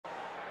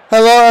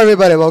Hello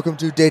everybody, welcome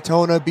to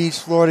Daytona Beach,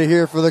 Florida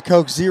here for the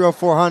Coke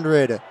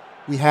 0400.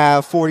 We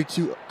have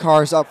 42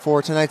 cars up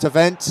for tonight's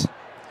event.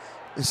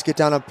 Let's get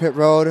down on pit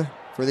road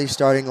for the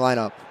starting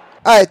lineup.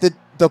 Alright,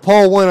 the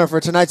pole winner for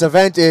tonight's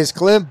event is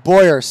Clint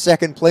Bowyer.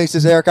 Second place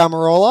is Aric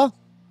Almirola.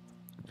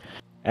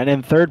 And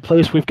in third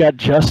place we've got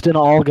Justin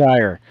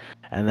Allgaier.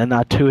 And then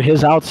to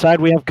his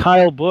outside we have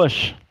Kyle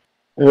Busch.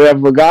 We have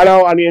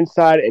Logano on the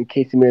inside and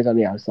Kasey Kahne on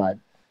the outside.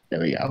 There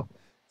we go.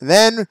 And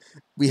then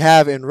we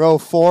have in row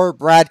 4,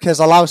 Brad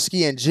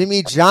Keselowski and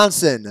Jimmie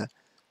Johnson.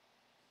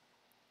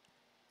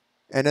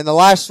 And in the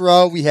last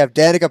row, we have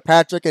Danica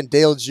Patrick and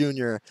Dillon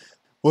Jr.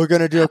 We're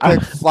going to do a quick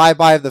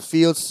flyby of the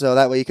field so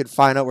that way you can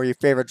find out where your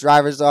favorite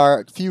drivers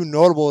are. A few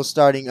notables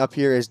starting up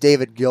here is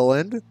David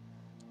Gilliland,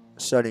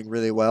 starting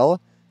really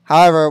well.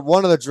 However,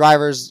 one of the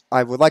drivers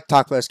I would like to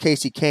talk about is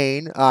Kasey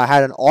Kahne.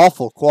 Had an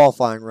awful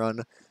qualifying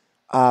run.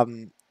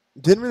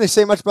 Didn't really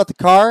say much about the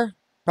car.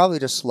 Probably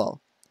just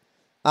slow.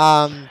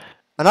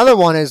 Another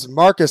one is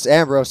Marcus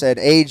Ambrose and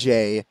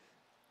AJ.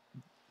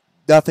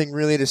 Nothing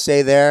really to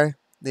say there.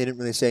 They didn't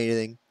really say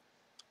anything.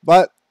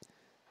 But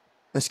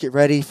let's get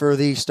ready for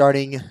the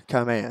starting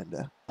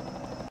command.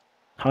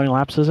 How many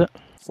laps is it?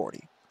 40.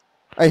 All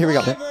right, here we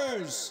go.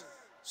 Drivers,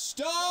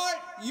 start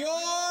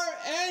your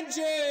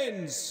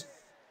engines.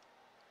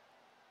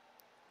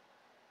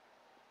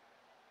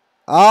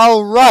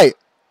 All right.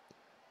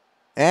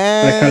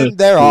 And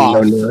they're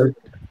off.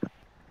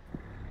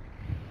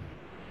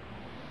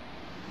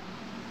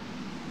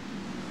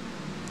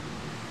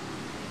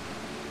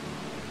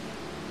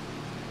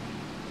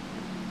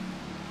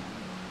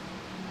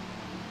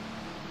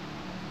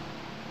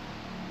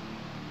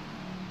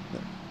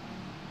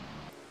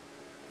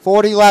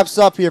 40 laps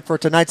up here for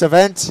tonight's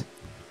event.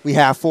 We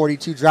have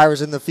 42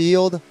 drivers in the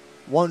field.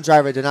 One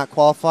driver did not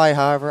qualify.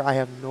 However, I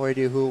have no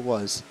idea who it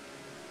was.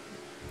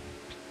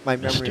 My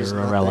memory is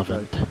not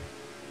irrelevant.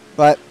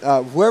 But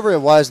whoever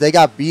it was, they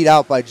got beat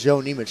out by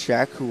Joe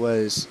Nemechek, who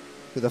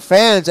the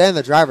fans and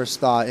the drivers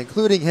thought,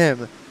 including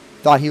him,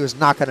 thought he was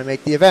not going to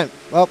make the event.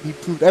 Well, he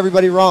proved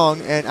everybody wrong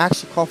and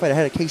actually qualified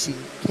ahead of Kasey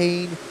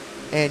Kahne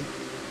and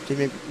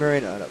Jimmie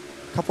Johnson and a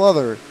couple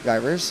other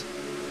drivers.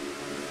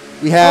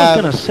 I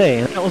was going to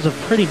say, that was a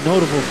pretty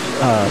notable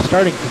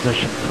starting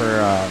position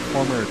for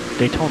former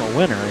Daytona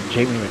winner and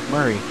Jamie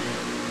McMurray.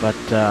 But,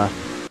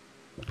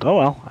 oh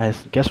well, I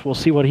guess we'll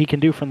see what he can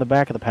do from the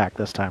back of the pack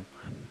this time.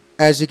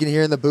 As you can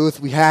hear in the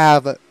booth, we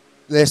have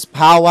this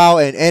powwow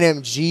and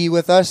NMG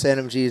with us.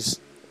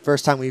 NMG's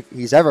first time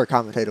he's ever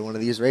commentated one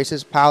of these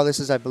races. Powell, this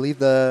is, I believe,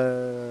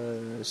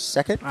 the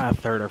second?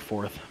 Third or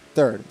fourth.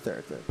 Third.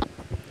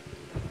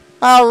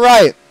 All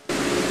right.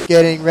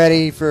 Getting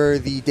ready for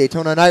the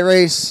Daytona night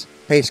race.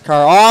 Pace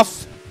car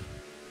off.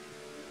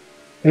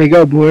 There you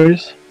go,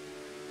 boys.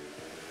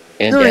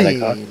 And Green.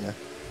 Danica.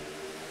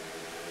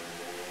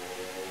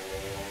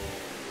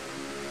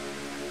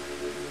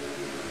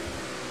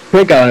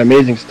 Clint got an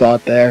amazing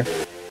start there.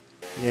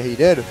 Yeah, he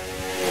did. Outside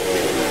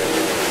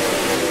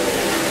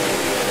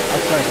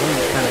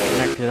room's kind of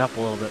connected up a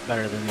little bit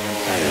better than the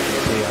inside, I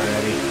can see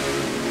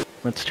already.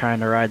 Clint's trying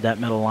to ride that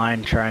middle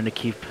line, trying to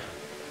keep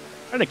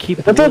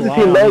It's tough to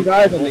see low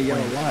guys on the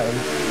yellow line.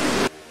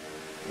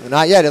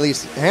 Not yet, at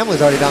least.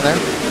 Hamlin's already down there.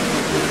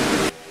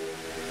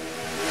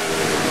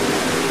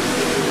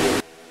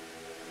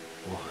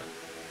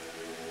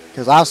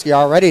 Keselowski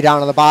already down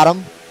to the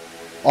bottom.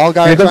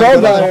 Allgaier.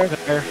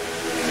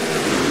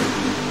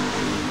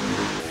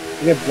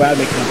 Get Brad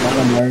making the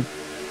bottom line.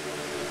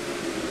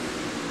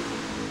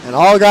 And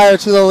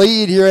Allgaier to the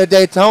lead here at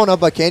Daytona,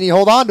 but can he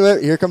hold on to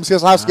it? Here comes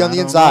Keselowski on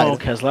the inside.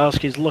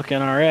 Keselowski's looking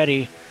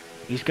already.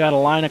 He's got a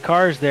line of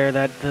cars there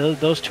that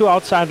those two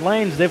outside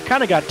lanes, they've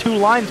kind of got two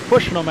lines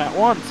pushing them at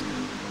once.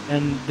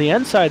 And the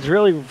inside's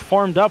really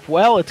formed up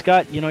well. It's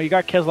got, you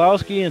got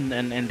Keselowski and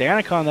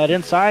Danica on that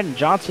inside and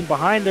Johnson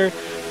behind her.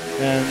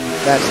 And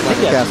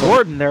that's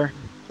Gordon there.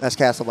 That's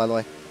Castle, by the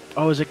way.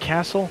 Oh, is it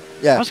Castle?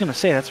 Yeah. I was going to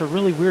say, that's a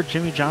really weird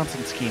Jimmie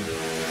Johnson scheme.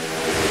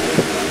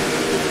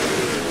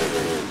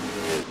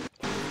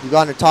 We're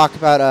going to talk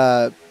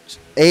about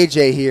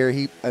AJ here.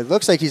 It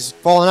looks like he's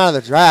falling out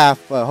of the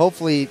draft, but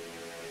hopefully...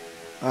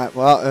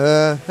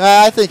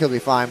 I think he'll be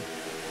fine.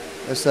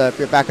 Let's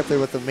get back up there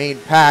with the main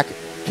pack.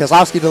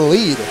 Keselowski to the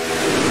lead.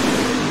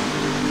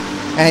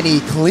 And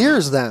he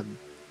clears them.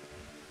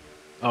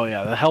 Oh,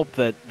 yeah. The help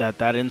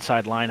that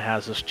inside line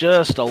has is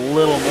just a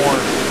little more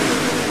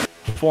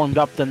formed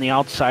up than the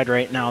outside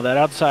right now. That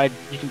outside,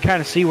 you can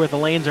kind of see where the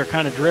lanes are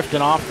kind of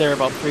drifting off there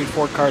about 3 or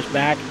 4 cars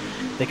back.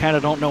 They kind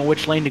of don't know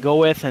which lane to go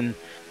with, and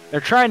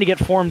they're trying to get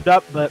formed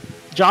up, but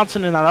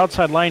Johnson in that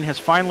outside line has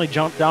finally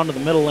jumped down to the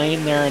middle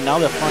lane there, and now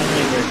they're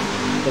finally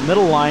the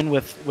middle line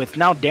with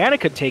now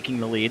Danica taking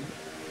the lead,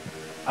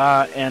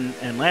 and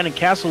Landon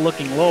Castle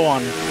looking low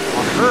on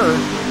her.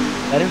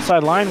 That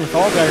inside line with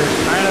Allgaier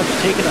is kind of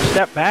taking a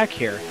step back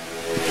here.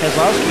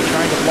 Keselowski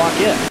trying to block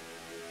it.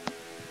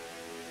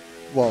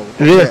 Whoa!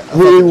 They're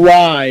pretty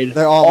wide.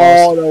 They're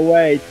all the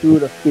way through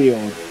the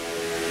field.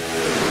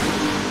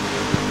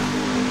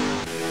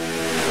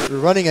 We're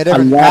running a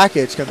different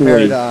package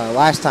compared to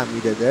last time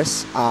we did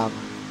this.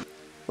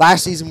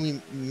 Last season,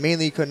 we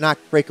mainly could not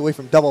break away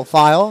from double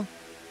file,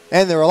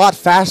 and they were a lot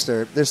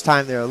faster. This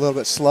time, they're a little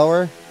bit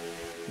slower.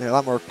 They're a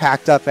lot more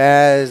packed up,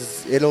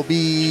 as it'll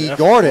be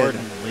Gordon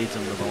leads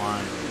him to the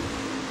line.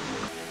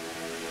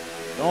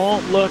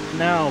 Don't look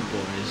now,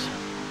 boys.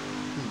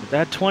 But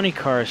that 20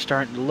 car is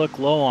starting to look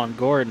low on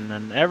Gordon,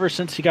 and ever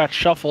since he got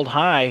shuffled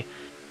high,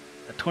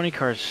 that 20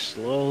 car is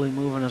slowly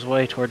moving his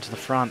way towards the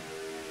front.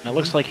 And it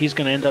looks like he's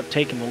going to end up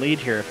taking the lead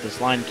here if this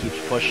line keeps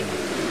pushing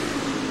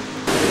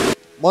him.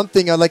 One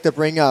thing I'd like to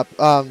bring up,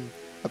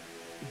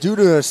 due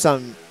to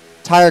some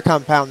tire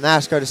compound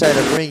NASCAR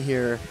decided to bring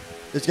here,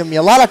 there's going to be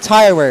a lot of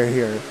tire wear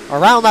here.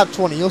 Around lap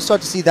 20, you'll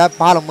start to see that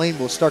bottom lane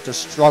will start to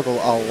struggle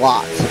a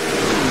lot.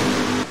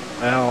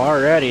 Well,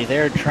 already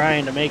they're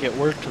trying to make it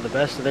work to the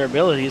best of their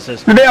abilities.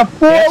 As they are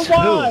 4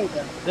 wide.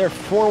 They're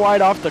 4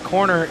 wide off the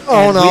corner.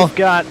 Oh, and no. We've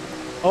got,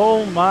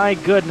 oh my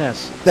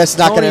goodness. That's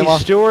not going to Tony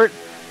Stewart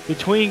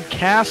between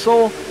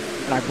Castle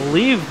and I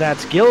believe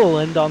that's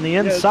Gilliland on the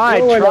inside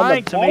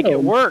trying to make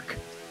it work.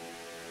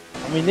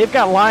 I mean, they've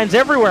got lines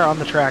everywhere on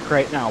the track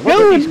right now.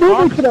 Gilliland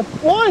moving to the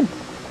front.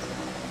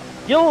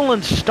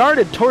 Gilliland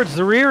started towards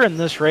the rear in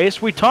this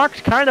race. We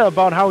talked kind of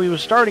about how he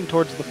was starting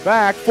towards the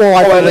back. 4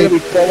 wide for the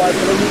lead.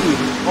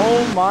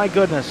 Oh my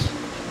goodness.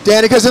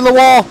 Danica's in the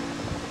wall.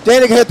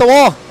 Danica hit the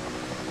wall.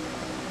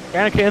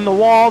 Danica in the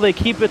wall. They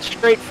keep it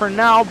straight for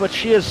now, but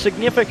she is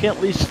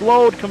significantly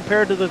slowed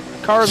compared to the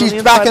cars on the inside.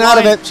 She's backing out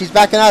of it. She's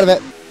backing out of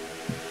it.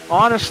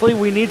 Honestly,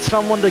 we need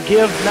someone to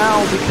give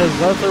now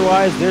because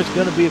otherwise there's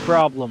going to be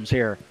problems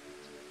here.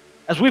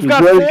 As we've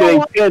got 4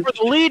 for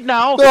the lead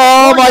now.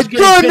 Oh my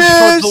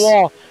goodness! The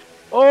wall.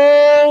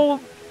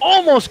 Oh,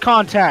 almost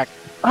contact.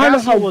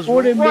 Castle was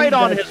right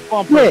on his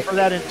bumper for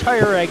that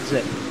entire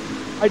exit.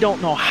 I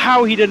don't know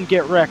how he didn't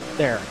get wrecked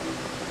there.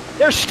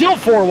 They're still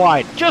 4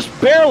 wide, just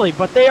barely,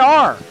 but they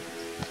are.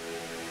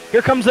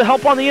 Here comes the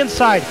help on the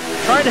inside,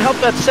 trying to help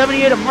that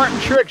 78 of Martin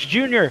Truex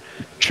Jr.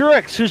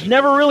 Truex, who's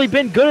never really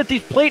been good at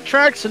these plate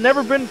tracks and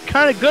never been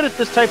kind of good at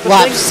this type of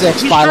Lap thing.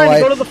 6, he's by the trying way.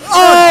 to go to the front.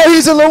 Oh,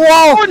 he's in the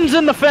wall. Gordon's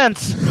in the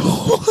fence.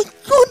 Oh my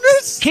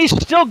goodness. He's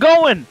still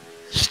going.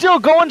 Still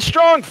going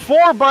strong.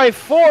 4 by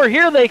 4.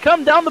 Here they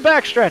come down the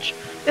backstretch.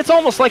 It's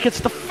almost like it's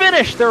the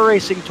finish they're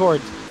racing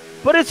towards.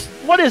 But it's,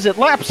 what is it,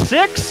 lap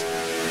 6?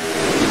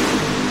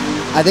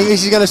 I think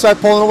he's going to start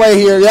pulling away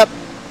here. Yep.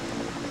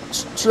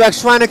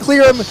 Truex trying to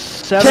clear him.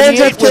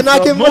 Kenseth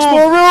cannot give much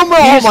more room.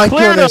 Oh my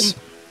goodness.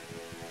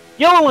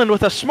 Gilliland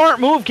with a smart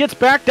move gets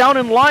back down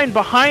in line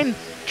behind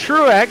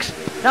Truex.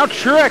 Now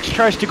Truex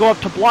tries to go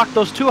up to block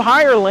those 2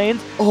 higher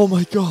lanes. Oh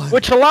my god.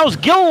 Which allows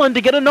Gilliland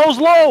to get a nose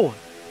low.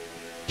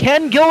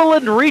 Can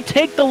Gilliland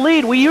retake the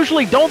lead? We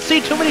usually don't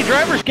see too many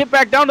drivers get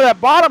back down to that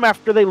bottom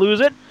after they lose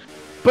it.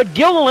 But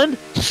Gilliland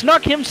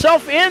snuck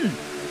himself in.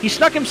 He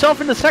snuck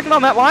himself into second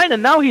on that line,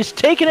 and now he's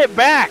taking it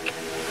back.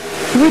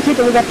 Can we take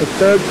a look at the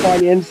 3rd car on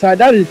the inside?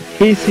 That is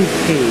Kasey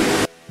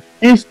Kahne.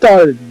 He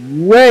started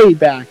way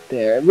back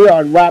there. We're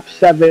on lap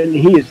 7.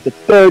 He is the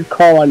 3rd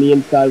car on the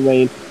inside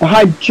lane.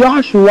 Behind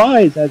Josh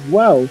Wise as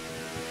well.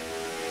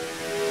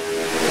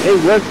 They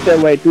worked their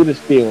way through this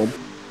field.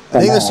 I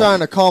think they're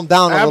starting to calm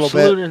down a little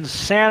bit. Absolute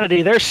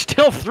insanity. They're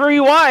still 3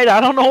 wide. I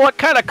don't know what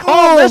kind of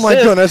calm this is. Oh my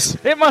goodness.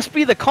 It must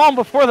be the calm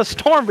before the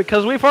storm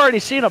because we've already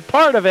seen a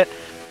part of it.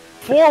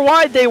 4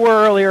 wide they were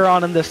earlier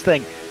on in this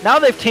thing. Now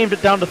they've tamed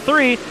it down to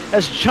 3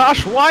 as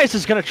Josh Wise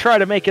is going to try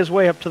to make his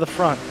way up to the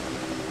front.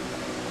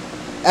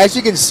 As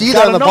you can see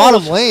there on the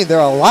bottom lane, they're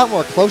a lot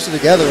more closer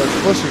together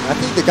and pushing. I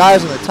think the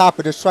guys on the top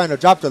are just trying to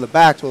drop to the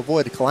back to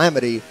avoid a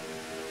calamity.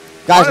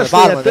 Guys on the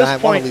bottom are going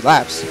to want to lead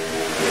laps.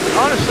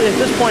 Honestly, at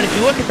this point, if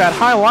you look at that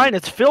high line,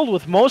 it's filled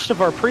with most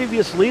of our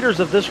previous leaders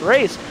of this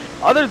race,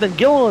 other than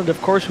Gilliland,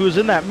 of course, who is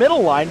in that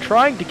middle line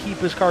trying to keep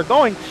his car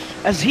going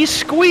as he's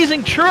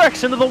squeezing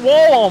Truex into the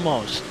wall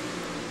almost.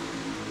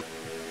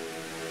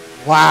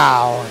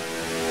 Wow.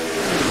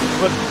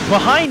 But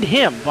behind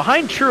him,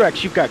 behind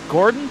Truex, you've got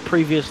Gordon,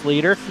 previous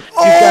leader. You've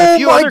Oh got a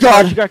few my other God.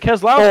 cars. You've got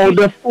Keselowski.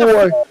 the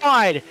 4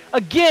 wide.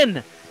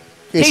 Again,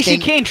 Kasey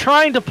Kasey Kahne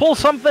trying to pull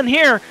something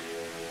here.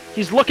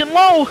 He's looking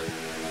low.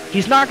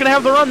 He's not going to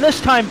have the run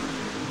this time,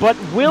 but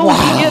will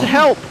he get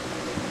help?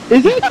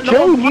 Is that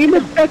Joe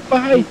Nemechek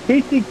behind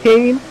Kasey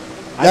Kahne?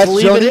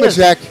 That's Joe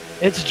Nemechek.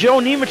 It's Joe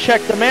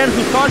Nemechek, the man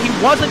who thought he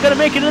wasn't going to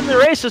make it in the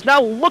race, is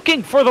now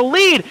looking for the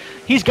lead.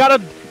 He's got a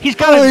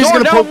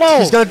door down low.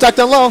 He's going to duck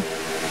down low.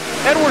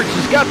 Edwards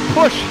has got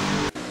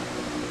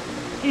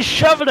push. He's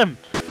shoving him.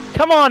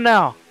 Come on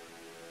now.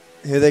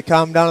 Here they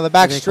come down to the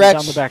backstretch.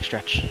 Down the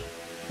backstretch.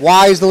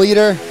 Wise the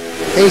leader.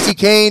 Kasey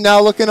Kahne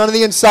now looking on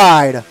the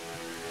inside.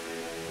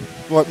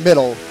 Or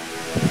middle.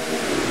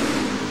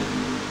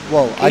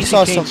 Whoa, I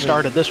saw something.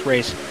 Started this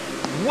race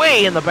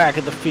way in the back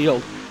of the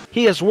field.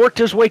 He has worked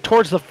his way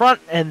towards the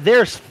front, and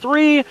there's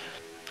 3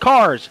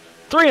 cars,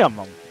 3 of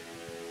them,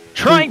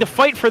 trying to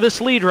fight for this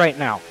lead right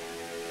now.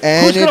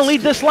 And who's going to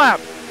lead this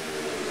lap?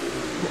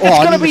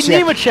 It's going to be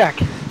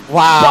Nemechek.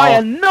 Wow. By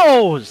a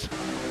nose.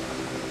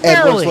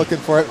 Edwards looking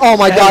for it. Oh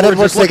my God,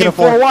 Edwards taking a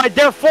 4 wide.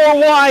 They're 4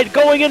 wide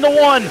going into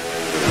 1.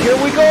 Here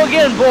we go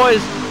again,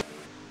 boys.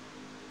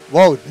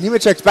 Whoa,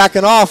 Nemechek's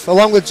backing off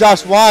along with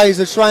Josh Wise.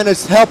 They're trying to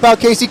help out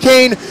Kasey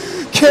Kahne.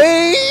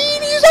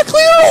 Kahne, he's not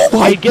clear. Oh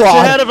my He gets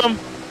God. ahead of him.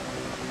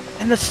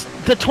 And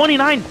the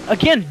 29,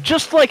 again,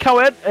 just like how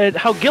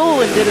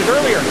Gilliland did it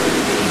earlier.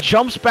 He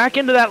jumps back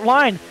into that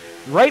line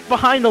right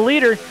behind the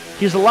leader.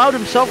 He's allowed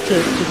himself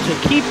to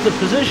keep the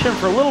position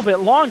for a little bit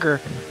longer.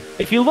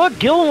 If you look,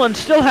 Gilliland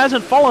still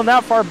hasn't fallen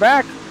that far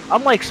back,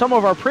 unlike some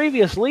of our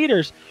previous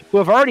leaders who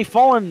have already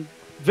fallen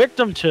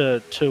victim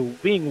to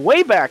being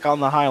way back on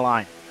the high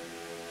line.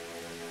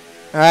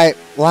 All right,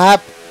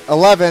 lap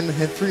 11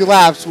 in 3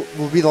 laps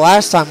will be the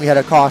last time we had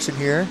a caution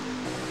here.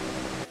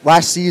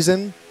 Last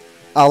season,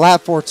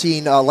 lap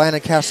 14,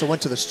 Landon Castle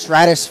went to the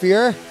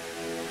stratosphere.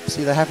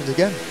 See if that happens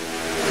again.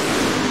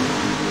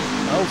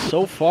 Well,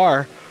 so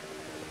far,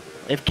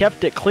 they've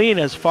kept it clean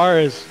as far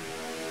as,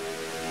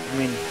 I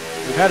mean,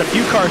 we've had a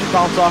few cars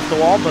bounce off the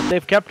wall, but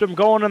they've kept them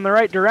going in the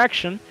right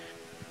direction.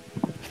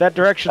 If that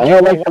direction, I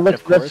don't like the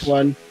look of this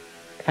one.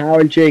 Kyle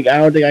and Jake, I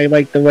don't think I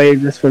like the way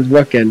this one's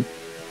looking.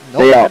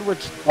 Nope,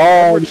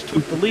 Edwards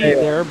took the lead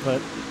there, but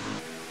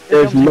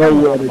there's no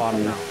way to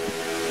bottom now.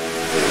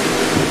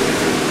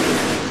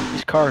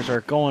 These cars are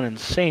going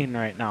insane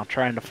right now,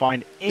 trying to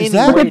find any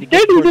way to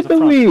get towards the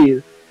front.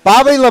 lead.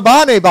 Bobby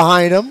Labonte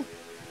behind him.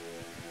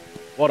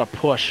 What a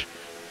push.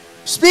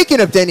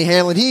 Speaking of Denny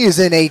Hamlin, he is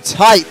in a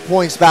tight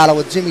points battle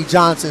with Jimmie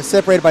Johnson,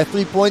 separated by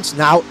 3 points,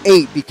 now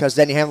 8 because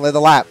Denny Hamlin led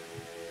the lap.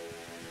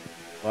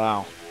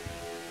 Wow.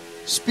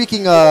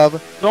 Speaking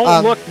of...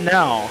 Don't look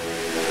now,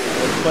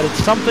 but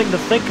it's something to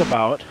think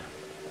about.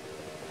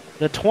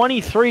 The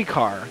 23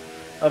 car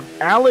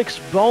of Alex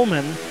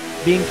Bowman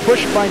being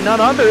pushed by none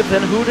other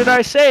than, who did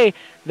I say,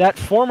 that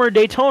former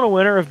Daytona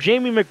winner of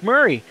Jamie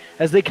McMurray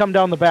as they come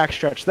down the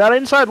backstretch. That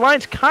inside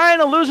line's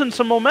kind of losing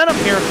some momentum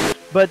here,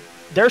 but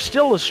they're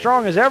still as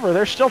strong as ever.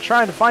 They're still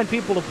trying to find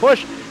people to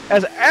push.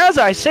 As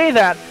I say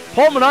that,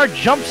 Paul Menard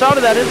jumps out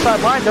of that inside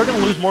line. They're going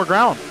to lose more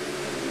ground.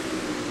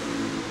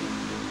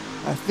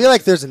 I feel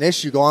like there's an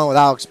issue going on with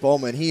Alex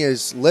Bowman. He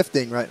is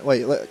lifting right...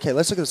 Wait, okay,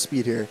 let's look at the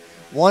speed here.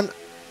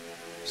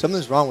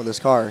 Something's wrong with this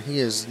car. He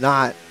is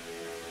not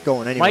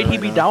going anywhere. Might he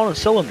be down a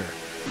cylinder?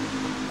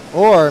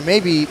 Or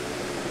maybe...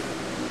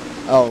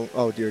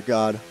 Oh, dear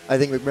God. I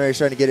think McMurray's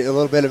starting to get a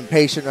little bit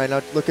impatient right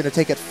now, looking to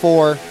take it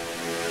 4.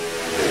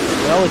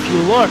 Well, if you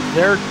look,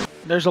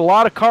 there's a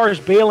lot of cars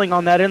bailing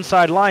on that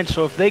inside line,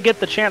 so if they get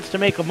the chance to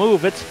make a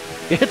move,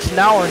 it's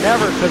now or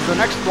never, because the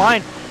next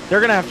line, they're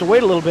going to have to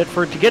wait a little bit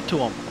for it to get to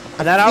them.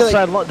 And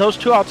that those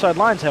 2 outside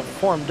lines have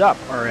formed up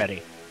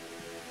already.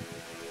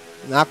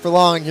 Not for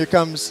long. Here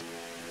comes...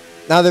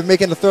 Now they're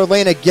making the 3rd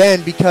lane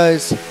again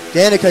because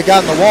Danica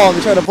got in the wall and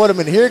they try to put him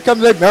in. Here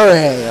comes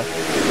McMurray.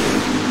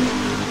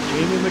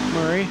 Jamie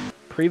McMurray,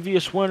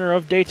 previous winner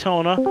of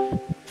Daytona,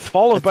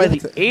 followed by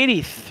the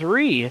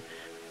 83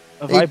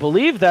 of, I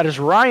believe that is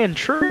Ryan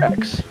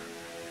Truex.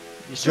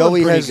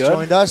 Joey has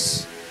joined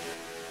us.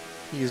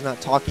 He is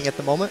not talking at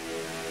the moment.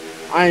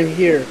 I am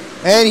here.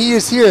 And he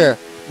is here.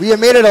 We have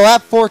made it a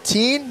lap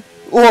 14.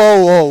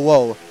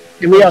 Whoa.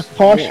 And we are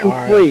caution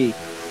free.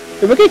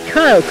 So look at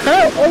Kyle.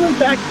 Kyle all the way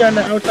back down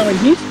the outside line.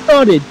 He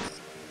started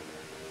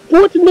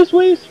 4th in this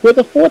race with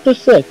a 4th or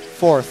 6th.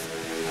 4th.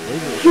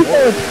 He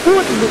started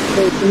 4th in this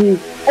race and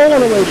he's all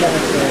the way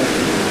back there.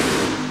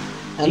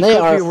 And they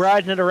are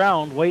riding it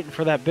around, waiting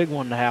for that big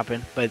one to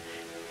happen. But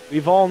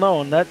we've all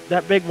known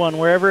that big one,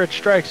 wherever it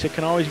strikes, it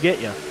can always get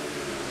you.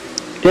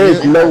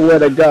 There's nowhere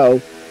to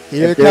go.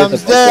 Here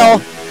comes Dale.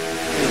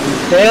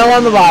 Dale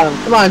on the bottom.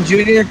 Come on,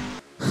 Junior.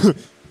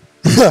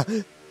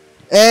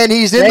 And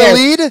he's in the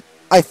lead.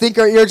 I think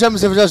our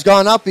eardrums have just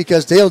gone up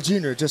because Dale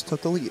Jr. just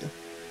took the lead.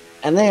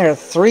 And they are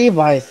 3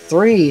 by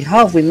 3. How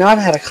have we not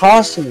had a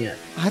caution yet?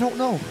 I don't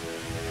know.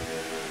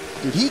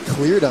 Dude, he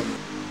cleared him.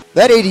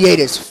 That 88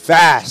 is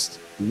fast.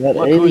 Look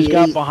who's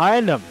got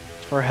behind him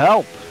for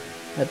help.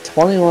 At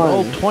 21.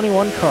 Old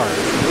 21 car.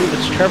 I believe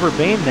it's Trevor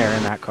Bayne there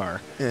in that car.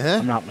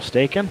 I'm not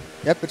mistaken.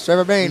 Yep, it's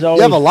Trevor Bayne.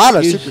 You have a lot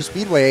of super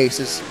speedway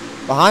aces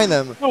behind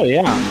them. Oh,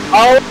 yeah.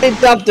 Oh, they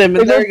dumped him,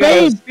 and there he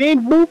goes.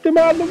 Bayne moved him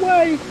out of the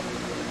way.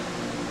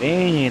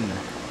 Bayne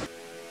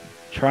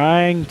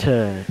trying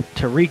to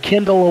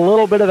rekindle a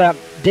little bit of that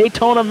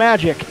Daytona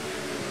magic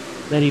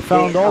that he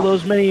found all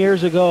those many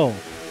years ago.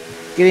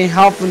 Getting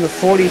help from the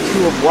 42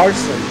 of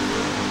Larson.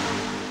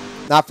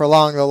 Not for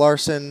long, though.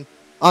 Larson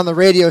on the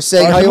radio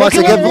saying how he wants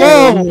to get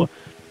blown.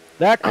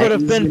 That could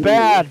have been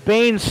bad.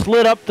 Bayne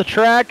slid up the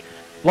track.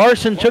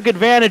 Larson took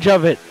advantage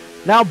of it.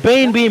 Now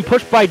Bayne being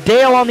pushed by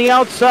Dale on the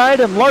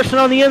outside and Larson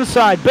on the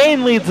inside.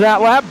 Bayne leads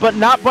that lap, but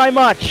not by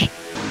much.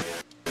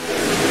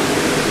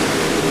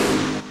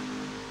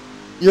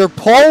 Your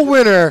pole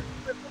winner,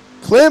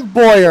 Clint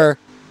Bowyer,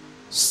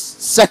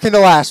 second to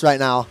last right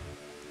now.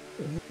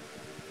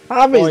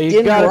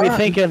 You got to be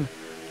thinking.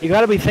 You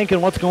got to be thinking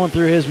what's going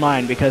through his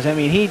mind because I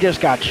mean he just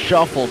got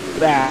shuffled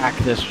back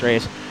this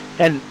race,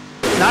 and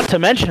not to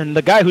mention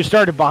the guy who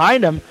started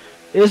behind him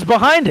is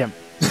behind him.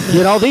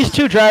 You know, these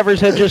two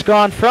drivers have just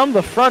gone from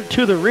the front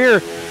to the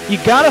rear.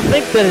 You got to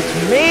think that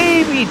it's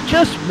maybe,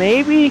 just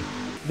maybe,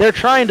 they're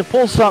trying to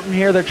pull something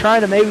here. They're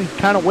trying to maybe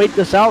kind of wait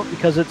this out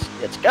because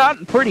it's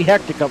gotten pretty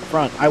hectic up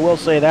front. I will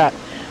say that.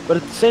 But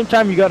at the same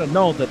time, you got to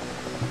know that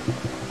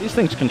these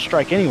things can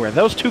strike anywhere.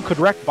 Those two could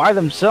wreck by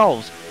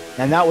themselves,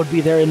 and that would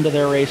be their end of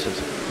their races.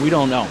 We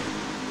don't know.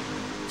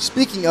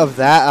 Speaking of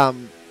that,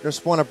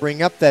 just want to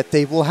bring up that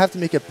they will have to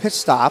make a pit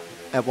stop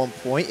at one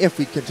point if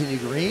we continue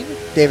green.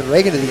 David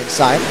Reagan to the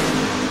inside.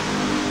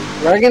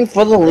 Reagan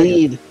for the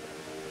lead.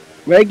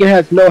 Reagan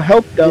has no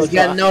help though. He's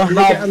got no Look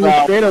help at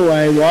him straight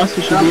away.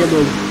 Watson should be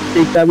able to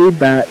take that lead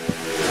back.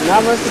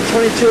 Not unless the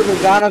 22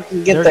 Logano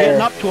can get They're there.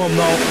 getting up to him,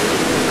 though.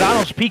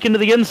 Logano's peeking to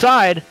the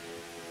inside.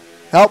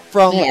 Help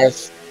from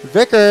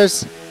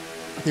Vickers.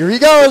 Here he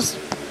goes.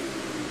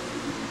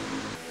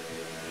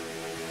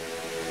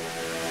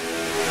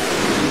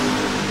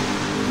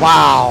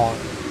 Wow.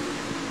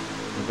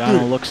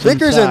 Logano looks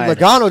Vickers inside. and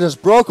Logano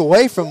just broke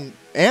away from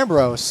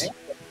Ambrose.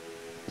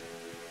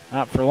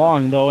 Not for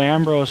long, though.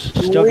 Ambrose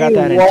still got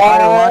that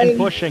entire line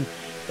pushing.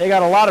 They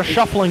got a lot of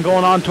shuffling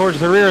going on towards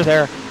the rear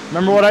there.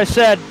 Remember what I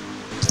said?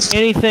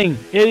 Anything,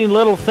 any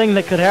little thing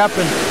that could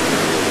happen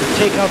to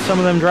take out some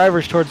of them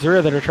drivers towards the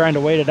rear that are trying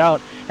to wait it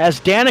out. As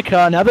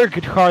Danica, another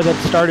car that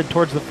started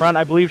towards the front,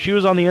 I believe she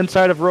was on the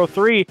inside of row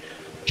 3.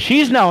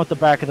 She's now at the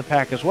back of the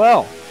pack as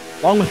well,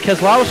 along with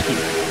Keselowski.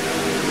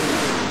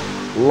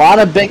 A lot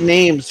of big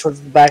names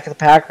towards the back of the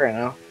pack right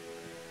now.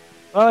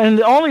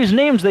 And all these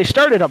names, they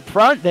started up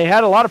front. They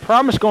had a lot of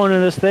promise going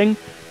into this thing.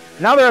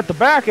 Now they're at the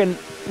back, and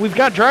we've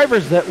got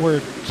drivers that were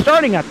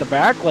starting at the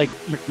back, like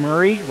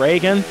McMurray,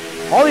 Reagan,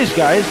 all these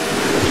guys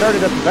that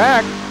started at the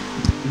back.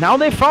 Now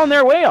they found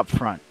their way up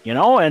front, you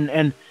know,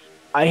 and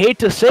I hate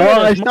to say it,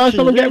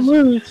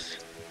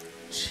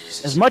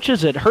 as much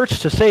as it hurts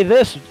to say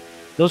this,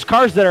 those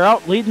cars that are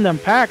out leading them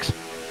packs,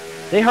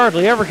 they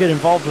hardly ever get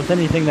involved with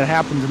anything that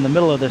happens in the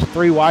middle of this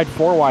 3-wide,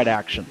 4-wide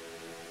action.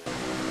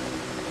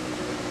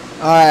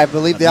 All right, I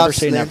believe the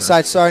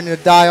inside starting to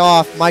die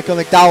off. Michael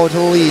McDowell to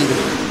the lead.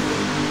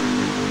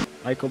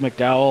 Michael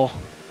McDowell.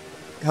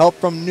 Help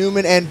from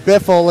Newman and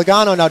Biffle.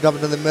 Logano now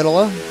dumping in the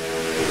middle. These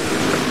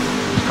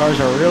cars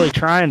are really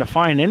trying to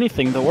find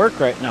anything to work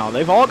right now.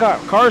 They've all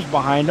got cars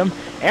behind them.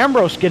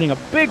 Ambrose getting a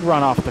big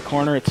run off the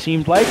corner, it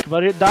seemed like,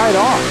 but it died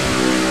off.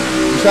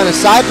 He's trying to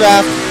side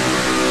draft.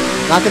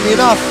 Not going to be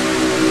enough.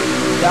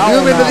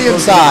 Newman to the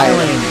inside.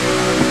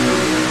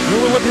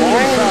 Newman with the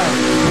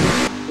inside.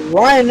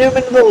 Ryan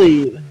Newman in the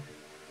lead.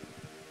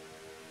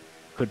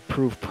 Could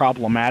prove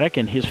problematic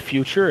in his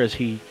future as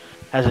he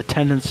has a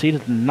tendency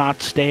to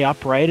not stay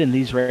upright in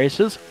these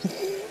races.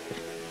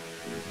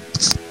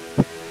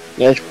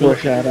 Nice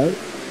foreshadow.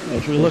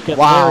 As we look at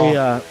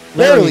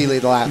Larry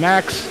lead lap.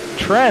 Max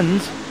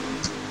trends,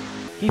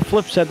 he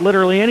flips at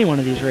literally any one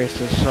of these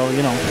races. So,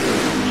 you know,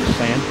 just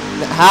saying.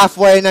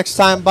 Halfway next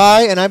time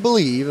by, and I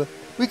believe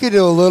we could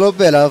do a little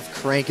bit of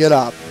crank it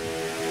up.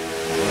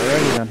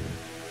 Alrighty then.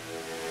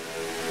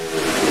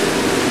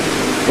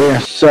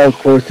 We're so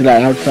close to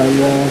that outside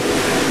wall.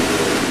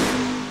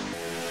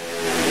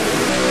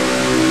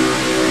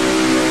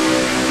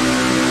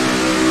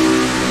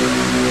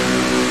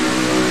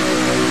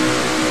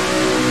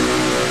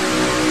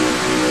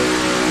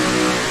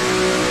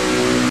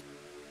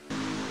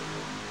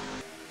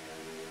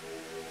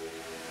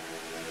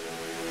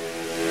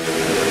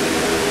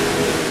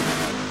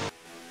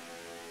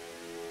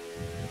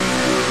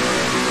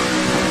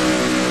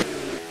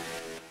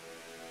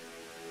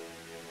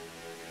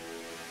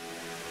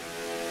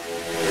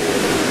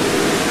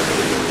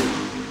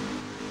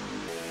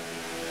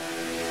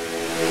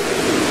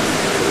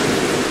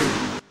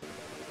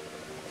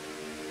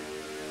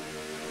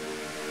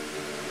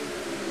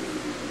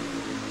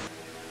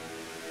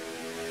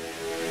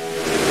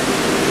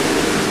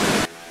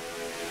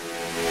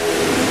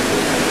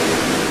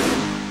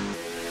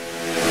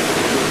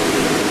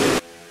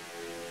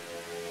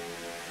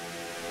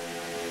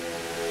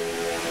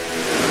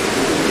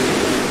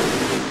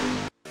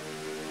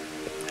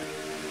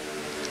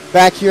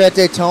 Back here at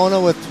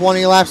Daytona with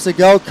 20 laps to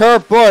go.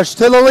 Kurt Busch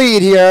to the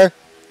lead here.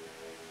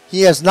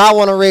 He has not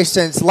won a race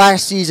since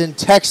last season,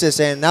 Texas,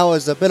 and that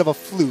was a bit of a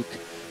fluke.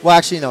 Well,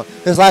 actually, no.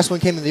 His last one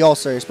came in the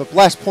All-Stars, but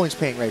last points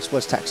paying race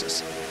was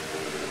Texas.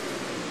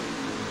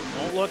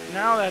 Oh, look,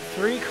 now that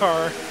 3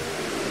 car,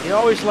 he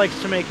always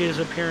likes to make his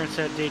appearance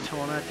at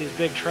Daytona at these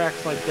big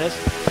tracks like this.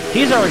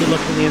 He's already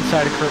looking the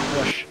inside of Kurt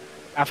Busch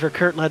after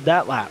Kurt led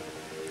that lap.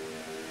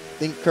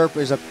 I think Kurt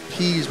is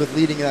appeased with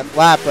leading that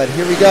lap, but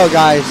here we go,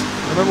 guys.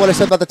 Remember what I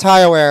said about the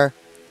tire wear.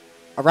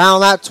 Around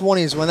lap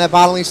 20 is when that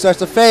bottling starts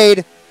to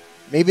fade.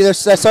 Maybe that's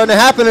starting to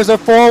happen. There's a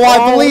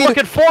 4-wide lead. Look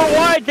at 4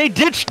 wide. They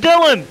ditched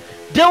Dillon.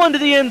 Dillon to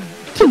the end.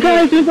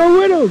 Guys, go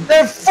with him.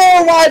 They're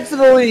 4 wide to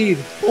the lead.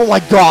 Oh,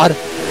 my God.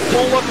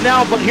 Don't look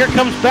now, but here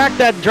comes back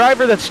that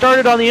driver that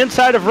started on the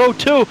inside of row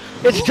 2.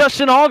 It's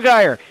Justin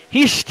Allgaier.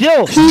 He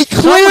cleared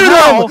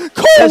him.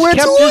 Has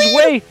kept his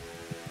way.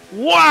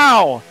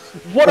 Wow.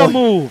 What a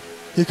move.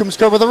 Here comes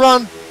Kurt with a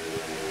run.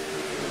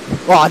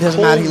 Well, it doesn't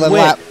matter. He led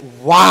lap.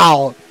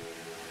 Wow.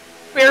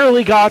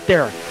 barely got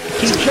there.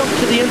 He jumped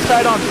to the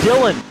inside on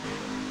Dillon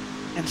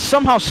and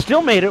somehow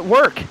still made it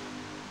work.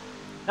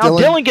 Now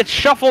Dillon gets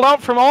shuffled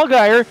out from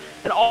Allgaier,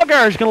 and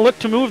Allgaier is going to look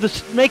to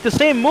make the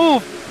same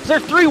move. They're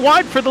 3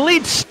 wide for the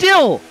lead,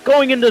 still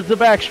going into the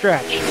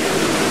backstretch.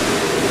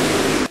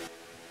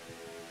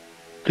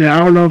 Yeah, I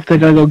don't know if they're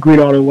going to go green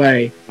all the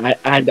way.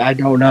 I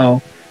don't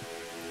know.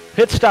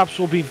 Pit stops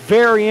will be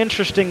very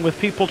interesting with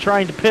people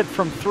trying to pit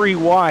from 3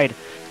 wide.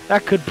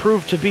 That could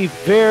prove to be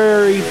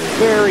very,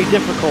 very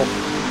difficult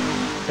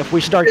if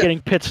we start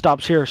getting pit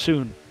stops here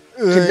soon.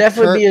 Could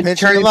definitely be a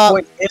turning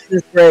point in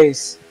this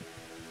race.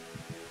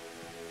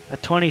 A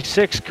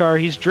 26 car,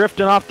 he's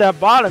drifting off that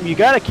bottom. You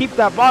got to keep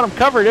that bottom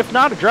covered. If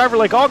not, a driver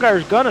like Allgaier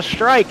is going to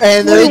strike.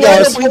 And there he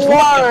goes.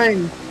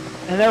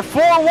 And they're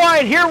 4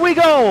 wide. Here we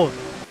go.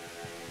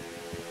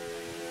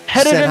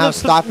 Headed into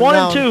 1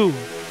 and 2.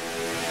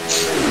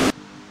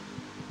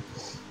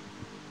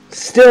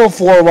 Still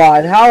 4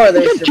 wide. How are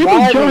they Look at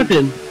surviving? Jimmie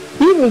Johnson.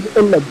 He was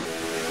in the...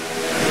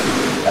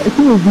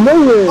 He was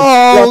nowhere.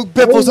 Oh,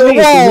 Biffle's in the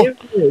wall.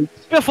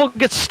 Biffle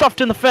gets stuffed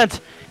in the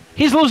fence.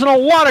 He's losing a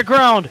lot of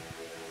ground.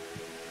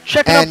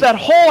 Checking up that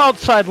whole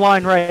outside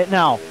line right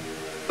now.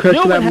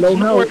 Newman has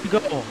nowhere to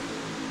go.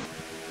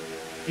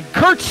 And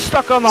Kurt's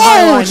stuck on the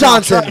high line now,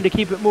 trying to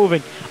keep it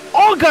moving.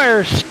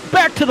 Allgaier's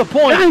back to the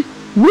point. Guys,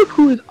 look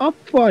who is up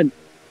front.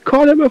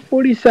 Car number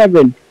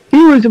 47.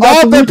 He was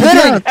about to lose the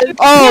gap.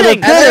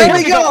 There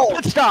we go.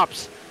 Pit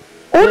stops.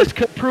 This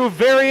could prove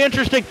very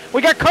interesting.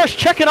 We got cars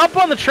checking up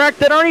on the track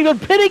that aren't even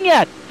pitting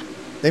yet.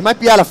 They might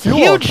be out of fuel.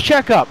 Huge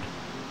checkup.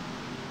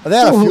 Are they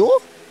out of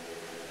fuel?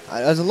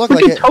 It doesn't look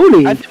like it.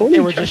 Tony. I think they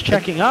were just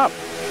checking up.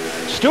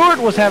 Stewart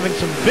was having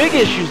some big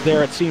issues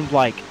there, it seemed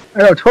like.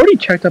 I know, Tony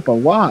checked up a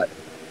lot.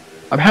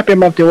 I'm happy I'm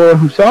not the only one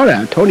who saw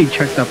that. Tony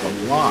checked up a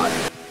lot.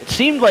 It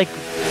seemed like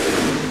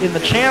in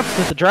the chance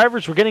that the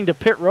drivers were getting to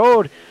pit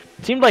road,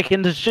 it seemed like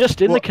in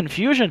the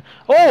confusion.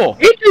 Oh!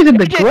 AJ's in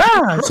the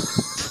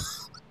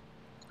grass!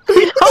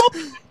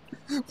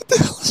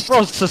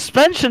 Bro,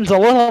 suspension's a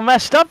little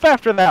messed up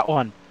after that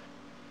one.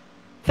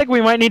 I think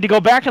we might need to go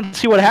back and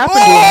see what happened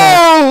to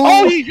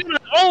him there.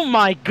 Oh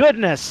my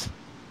goodness!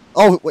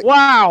 Oh, wait.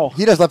 Wow!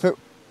 He does left pit.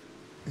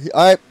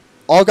 Alright,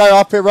 Allgaier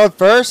off pit road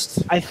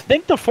first. I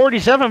think the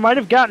 47 might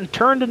have gotten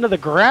turned into the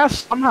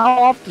grass somehow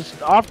off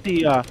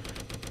the.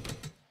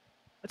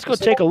 Let's go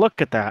take a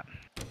look at that.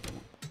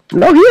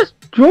 No, he just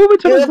drove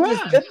into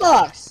the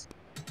grass.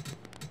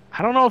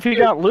 I don't know if he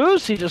got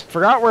loose. He just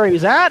forgot where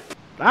he's at.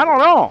 I don't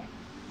know.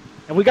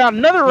 And we got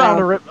another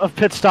round of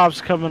pit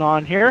stops coming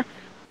on here.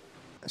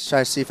 Let's try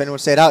to see if anyone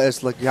stayed out.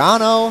 It's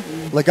Logano.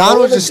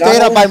 Logano just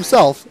stayed out by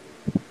himself.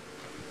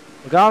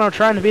 Logano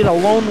trying to be the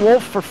lone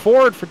wolf for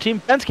Ford for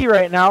Team Penske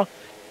right now.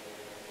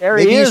 There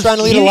he is. He's trying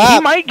to lead a lap. He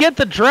might get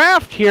the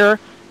draft here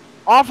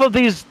off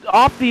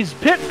these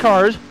pit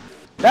cars.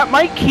 That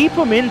might keep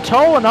him in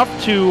tow enough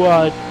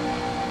to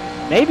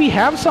maybe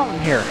have something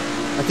here.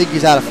 I think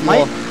he's out of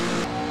fuel.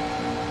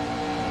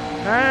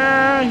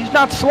 He's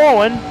not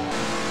slowing.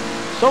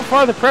 So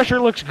far, the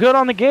pressure looks good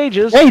on the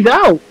gauges. Hey,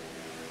 no!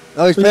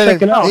 Oh, he's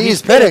pitting. No,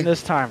 he's pitting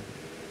this time.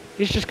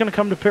 He's just going to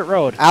come to pit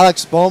road.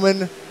 Alex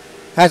Bowman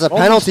has a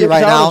penalty right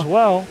now. As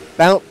well.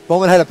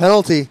 Bowman had a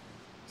penalty.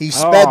 He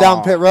sped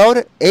down pit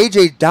road.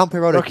 AJ down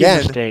pit road Rookie again.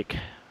 Mistake.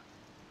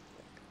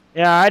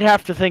 Yeah, I'd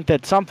have to think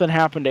that something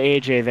happened to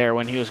AJ there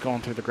when he was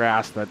going through the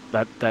grass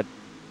that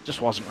just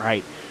wasn't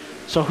right.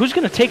 So who's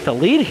going to take the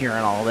lead here in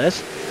all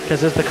this?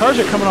 Because as the cars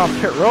are coming off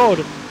pit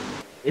road,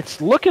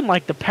 it's looking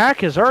like the pack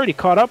has already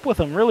caught up with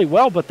them really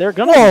well, but they're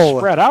going to be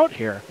spread out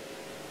here.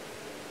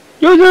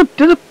 Yo,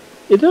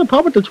 is there a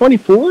problem with the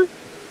 24?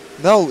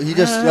 No, he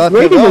just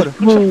pit road.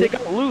 Looks like they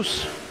got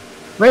loose.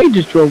 Ray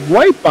just drove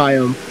right by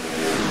him.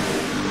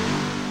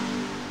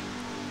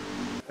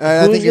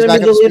 I think he's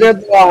back up to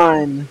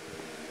speed.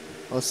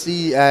 We'll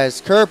see as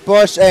Kurt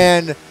Busch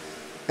and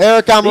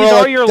Aric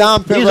Almirola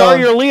down pit road. These are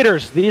your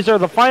leaders. These are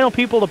the final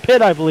people to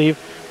pit, I believe.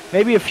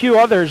 Maybe a few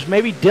others.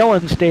 Maybe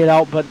Dillon stayed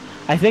out, but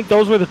I think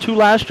those were the 2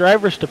 last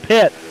drivers to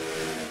pit.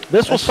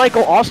 This will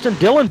cycle Austin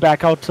Dillon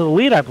back out to the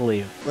lead, I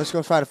believe. Let's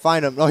go try to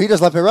find him. No, he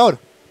just left pit road.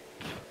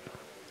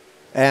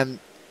 And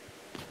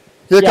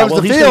here comes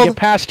the he's field. Gonna get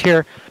past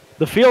here.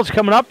 The field's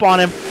coming up on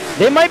him.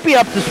 They might be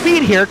up to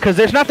speed here because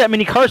there's not that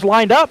many cars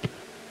lined up.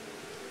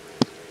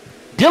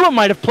 Dillon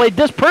might have played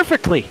this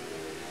perfectly.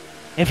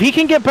 If he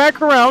can get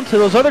back around to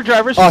those other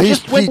drivers who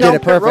just went down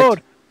pit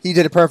road. He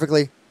did it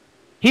perfectly.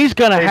 He's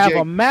going to have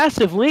a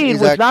massive lead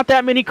with not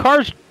that many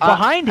cars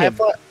behind him.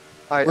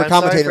 We're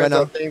commentating right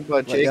now.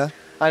 Jake,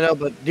 I know,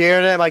 but the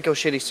internet might go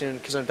shitty soon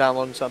because I'm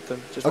downloading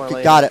something. Just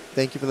okay, got it.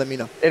 Thank you for letting me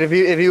know. And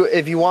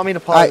if you want me to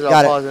pause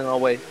I'll pause it and I'll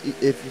wait.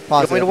 If you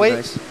pause it, want me to wait?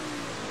 Nice.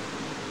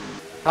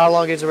 How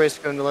long is the race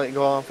going to let it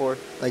go on for?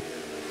 Like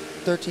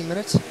 13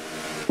 minutes.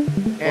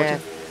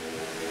 And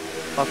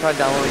I'll try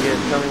downloading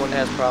it. Tell me when it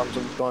has problems.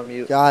 I'm going on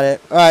mute. Got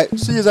it. All right.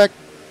 See you, Zach.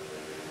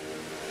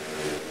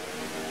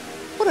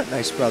 What a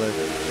nice brother.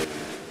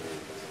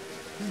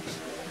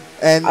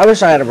 And I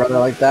wish I had a brother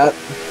like that.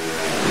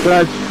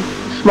 But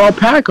small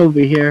pack over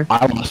here.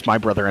 I lost my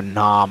brother in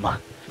Nam.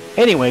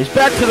 Anyways,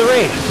 back to the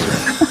race.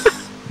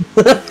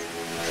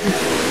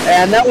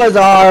 And that was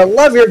our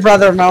Love Your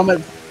Brother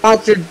moment,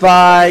 sponsored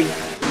by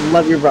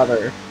Love Your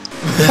Brother.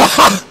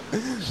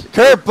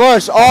 Kurt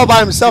Busch all by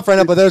himself right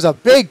now, but there's a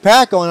big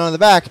pack going on in the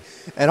back.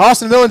 And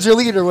Austin Dillon's your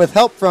leader with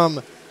help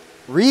from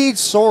Reed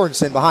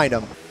Sorensen behind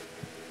him.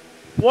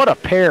 What a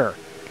pair.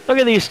 Look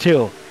at these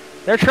two.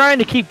 They're trying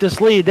to keep this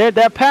lead.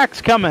 That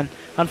pack's coming.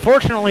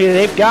 Unfortunately,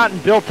 they've gotten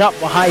built up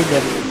behind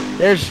him.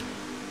 There's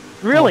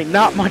really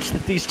not much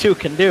that these two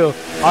can do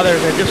other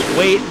than just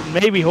wait and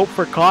maybe hope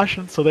for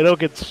caution so they don't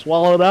get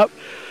swallowed up.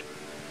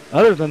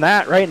 Other than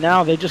that, right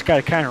now, they just got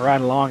to kind of ride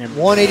along. And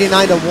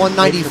 189 to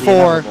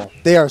 194.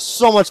 They are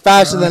so much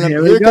faster than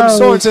him. Here Comes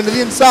Sorensen to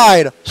the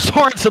inside.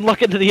 Sorensen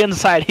looking to the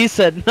inside. He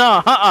said,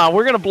 no,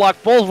 we're going to block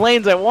both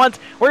lanes at once.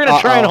 We're going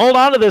to try and hold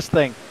on to this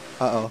thing.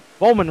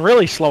 Bowman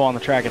really slow on the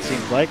track, it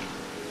seems like.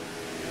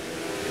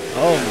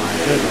 Oh, my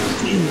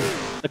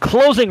goodness. The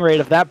closing rate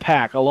of that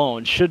pack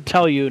alone should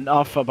tell you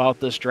enough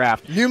about this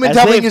draft. Newman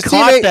helping his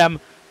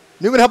teammate.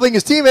 Newman helping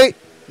his teammate.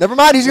 Never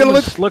mind, he's going to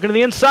look. Looking to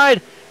the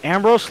inside.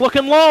 Ambrose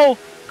looking low.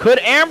 Could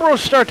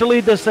Ambrose start to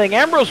lead this thing?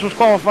 Ambrose was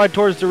qualified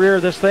towards the rear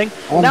of this thing.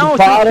 Now with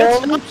the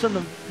pit stops and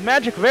the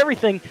magic of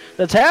everything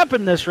that's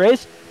happened in this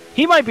race,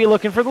 he might be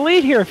looking for the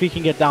lead here if he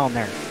can get down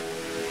there.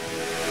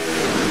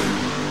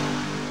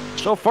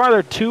 So far,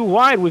 they're too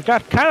wide. We've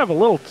got kind of a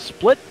little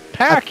split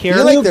pack here. I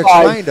feel like they're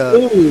trying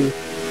to.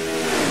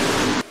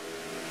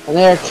 And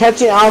they're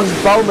catching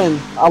Alex Bowman,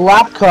 a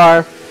lap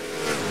car.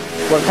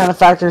 What kind of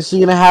factor is he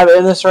going to have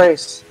in this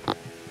race?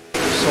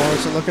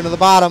 Sorensen looking to the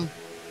bottom.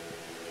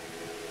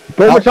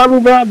 Bowman's trying to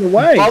move out of the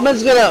way.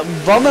 Bowman's gonna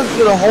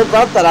hold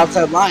up that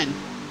outside line.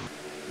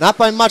 Not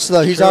by much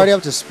though. He's already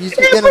up to speed.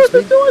 They're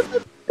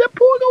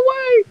pulling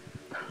away.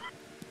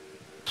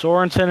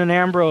 Sorensen and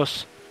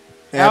Ambrose.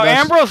 Now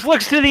Ambrose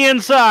looks to the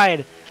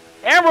inside.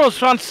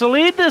 Ambrose wants to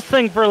lead this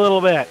thing for a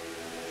little bit.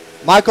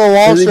 Michael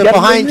Waltrip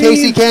behind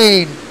Kasey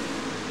Kahne.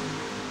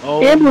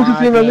 Oh, Ambrose is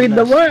going to lead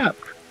the lap.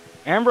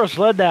 Ambrose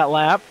led that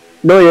lap.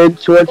 No, he didn't.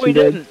 Sorensen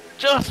didn't.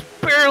 Just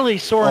barely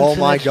Sorensen. Oh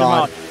my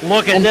God!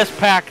 Look at this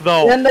pack,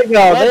 though. And they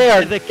go. They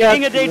are the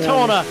king of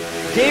Daytona,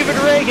 David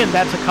Reagan.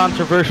 That's a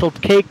controversial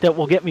cake that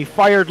will get me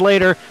fired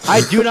later.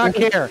 I do not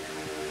care.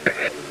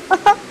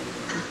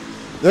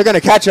 They're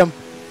gonna catch him.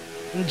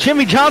 And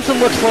Jimmie Johnson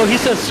looks low. He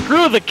says,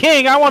 "Screw the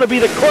king. I want to be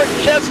the court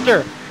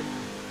jester."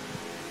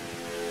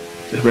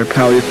 This is where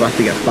Powell's about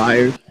to get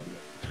fired.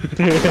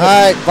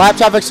 Alright, lap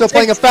traffic still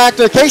playing a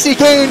factor. Kasey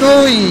Kahne in the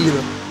lead.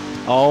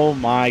 Oh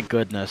my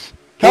goodness.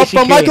 Help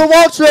from Michael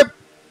Waltrip.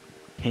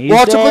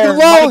 Waltrip looking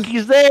low.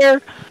 Mikey's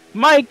there.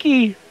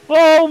 Mikey.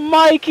 Oh,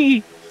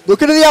 Mikey.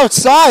 Looking to the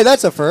outside.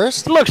 That's a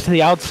first. He looks to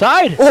the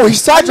outside. Oh, he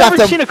sidetracked him. I've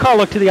never seen a car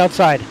look to the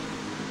outside.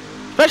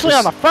 Especially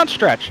on the front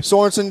stretch.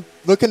 Sorensen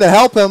looking to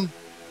help him.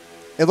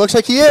 It looks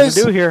like he is.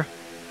 What do here?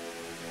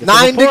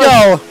 9 to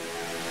go.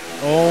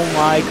 Oh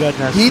my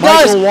goodness. He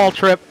Michael does.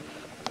 Waltrip.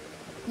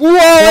 Whoa,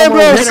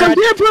 Ambrose!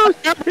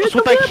 Ambrose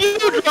with a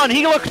huge run.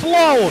 He looks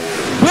low.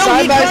 Will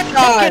he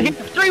get him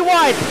 3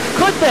 wide?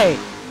 Could they?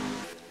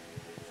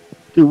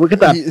 Dude, look at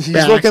that. He's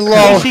looking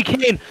low. Kasey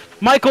Kahne.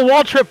 Michael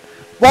Waltrip.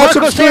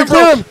 Waltrip can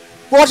clear him.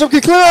 Waltrip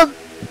can clear him.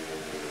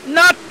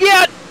 Not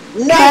yet.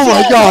 Oh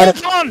my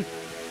God.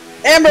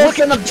 Ambrose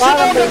in the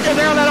bottom.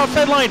 There on that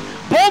outside line.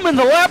 Bowman,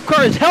 the lap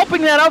car, is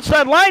helping that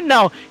outside line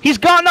now. He's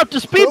gotten up to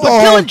speed,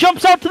 but Dillon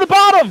jumps out to the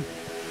bottom.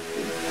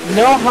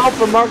 No help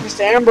from Marcus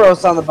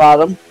Ambrose on the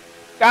bottom.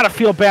 Gotta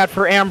feel bad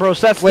for Ambrose.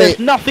 There's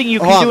nothing you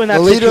can do in that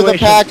situation. The leader of the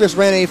pack just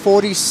ran a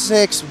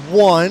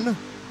 46.1.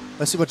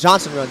 Let's see what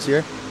Johnson runs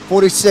here.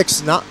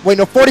 46.9. Wait,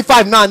 no,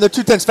 45.9. They're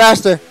 2/10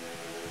 faster.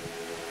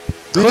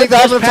 Do you think they'll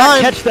have enough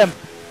time? Catch them.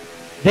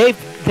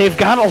 They've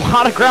got a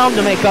lot of ground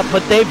to make up,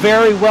 but they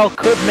very well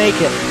could make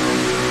it.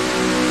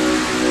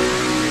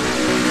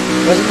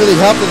 Doesn't really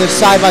help that they're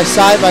side by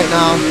side right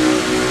now.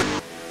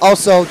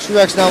 Also,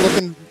 Truex now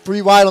looking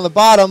 3 wide on the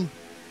bottom.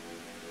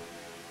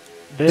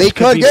 They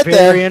could get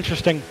there. Very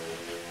interesting.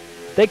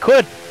 They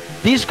could.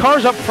 These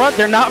cars up front,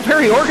 they're not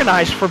very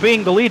organized for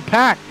being the lead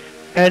pack.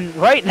 And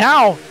right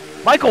now,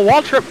 Michael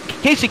Waltrip,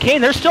 Kasey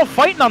Kahne, they're still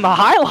fighting on the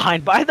high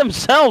line by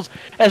themselves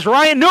as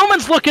Ryan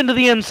Newman's looking to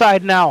the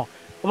inside now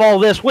of all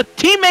this with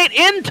teammate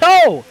in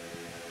tow.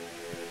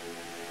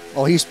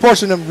 Oh, he's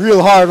pushing him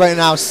real hard right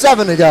now.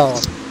 7 to go.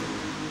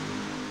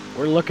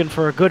 We're looking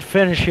for a good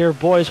finish here,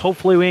 boys.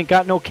 Hopefully we ain't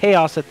got no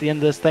chaos at the end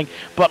of this thing.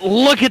 But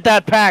look at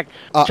that pack.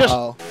 Just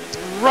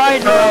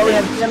riding around.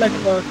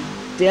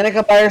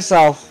 Danica by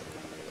herself.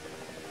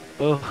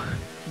 Oh.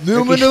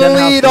 Newman in the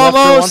lead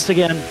almost. Once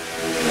again.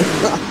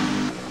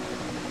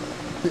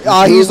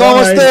 He's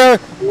almost there.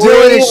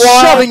 Dillon is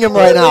shoving him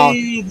right now.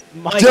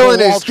 Dillon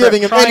is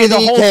giving him anything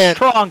he can.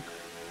 Strong.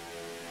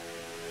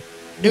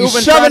 He's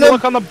Newman shoving him.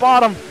 Look on the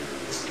bottom.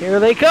 Here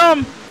they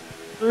come.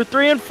 Through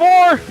 3 and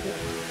 4.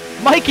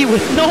 Mikey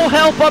with no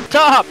help up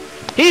top.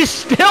 He's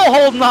still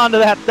holding on to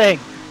that thing.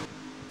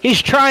 He's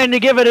trying to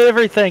give it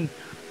everything.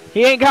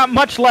 He ain't got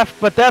much left,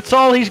 but that's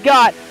all he's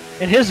got.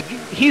 And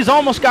he's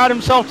almost got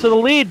himself to the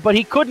lead, but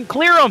he couldn't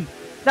clear him.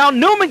 Now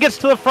Newman gets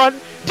to the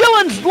front.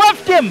 Dillon's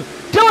left him.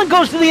 Dillon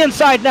goes to the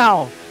inside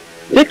now.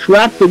 6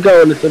 laps to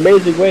go in this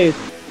amazing ways.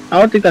 I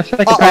don't think that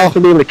second pass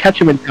will be able to catch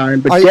him in time,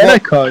 but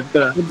Danica is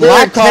gonna.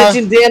 They're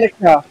catching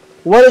Danica.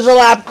 What is the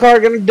lap car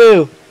gonna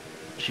do?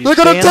 They're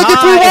gonna take it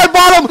through wide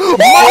bottom. Oh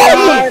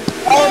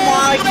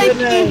my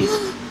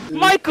goodness!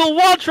 Michael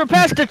Waltrip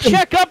has to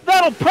check up.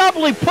 That'll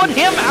probably put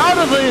him out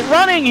of the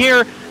running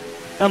here,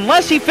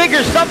 unless he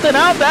figures something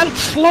out. That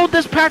slowed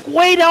this pack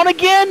way down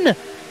again.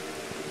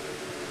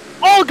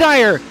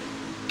 Allgaier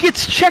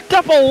gets checked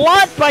up a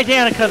lot by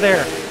Danica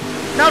there.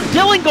 Now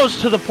Dillon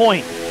goes to the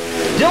point.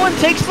 Dillon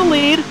takes the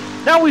lead.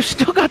 Now we've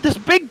still got this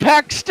big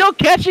pack still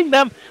catching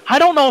them. I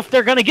don't know if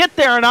they're going to get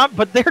there or not,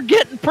 but they're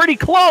getting pretty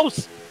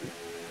close.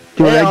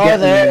 They are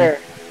there.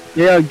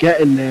 They are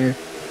getting there.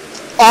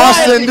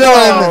 Austin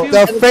Dillon,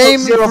 the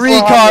famed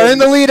 3-car in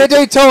the lead at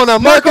Daytona.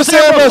 Marcus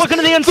Ambrose, looking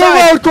to the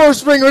the road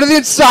course ringer to the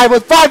inside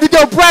with 5 to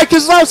go. Brad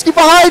Keselowski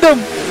behind him.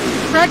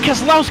 Brad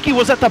Keselowski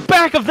was at the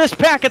back of this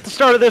pack at the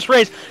start of this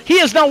race. He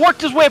has now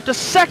worked his way up to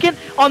second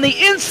on the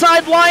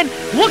inside line,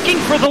 looking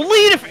for the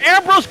lead if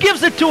Ambrose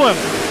gives it to him.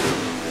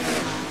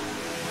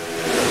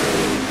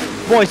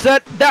 Boys,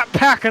 that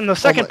pack and the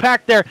second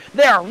pack there,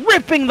 they are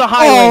ripping the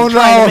highway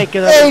trying to make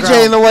it up.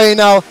 AJ in the way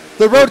now.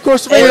 The road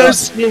course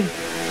ringers.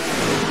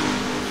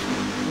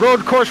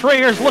 Road course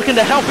ringers looking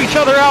to help each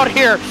other out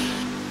here.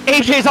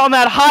 AJ's on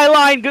that high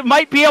line,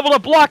 might be able to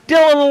block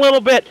Dillon a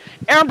little bit.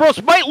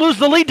 Ambrose might lose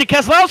the lead to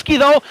Keselowski,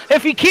 though,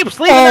 if he keeps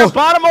leaving that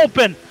bottom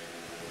open.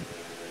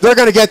 They're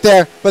going to get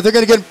there, but they're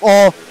going to get,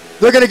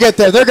 they're going to get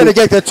there. They're going to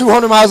get there.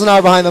 200 miles an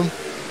hour behind them.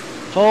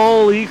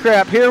 Holy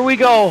crap, here we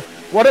go.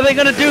 What are they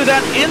going to do?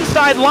 That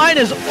inside line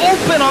is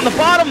open on the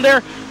bottom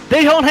there.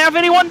 They don't have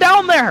anyone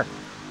down there.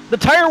 The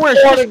tire wear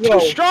is just too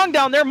strong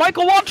down there.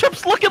 Michael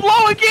Waltrip's looking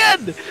low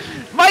again.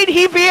 Might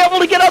he be able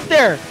to get up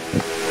there?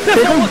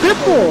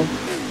 Biffle.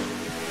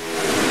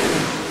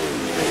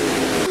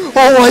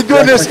 Oh my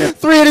goodness,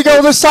 3 to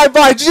go this side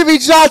by Jimmie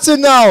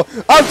Johnson now,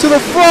 up to the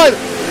front.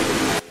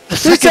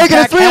 He's taking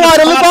a 3 wide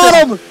on the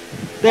bottom.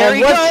 There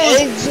he goes.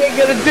 What's AJ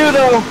gonna do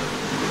though?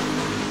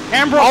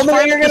 Ambrose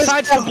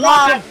decides to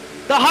block him.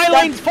 The high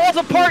lane falls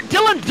apart.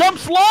 Dillon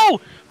jumps low.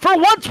 For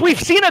once, we've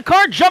seen a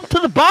car jump to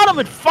the bottom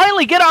and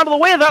finally get out of the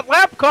way of that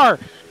lap car.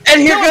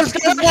 And here comes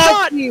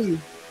Keselowski.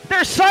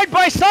 They're side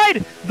by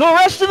side. The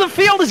rest of the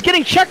field is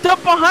getting checked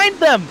up behind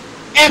them.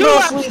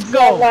 Ambrose leads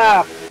that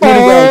lap.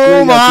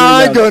 Oh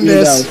my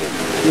goodness.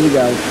 Here we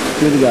go.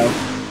 Here we go.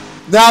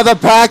 Now the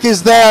pack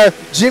is there.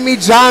 Jimmie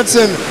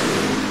Johnson.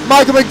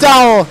 Michael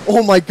McDowell.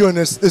 Oh my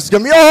goodness. This is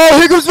going to be. Oh,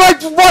 here comes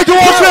Michael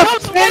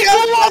Waltrip.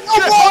 Michael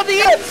Waltrip on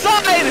the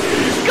inside.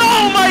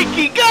 Go,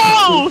 Mikey.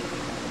 Go.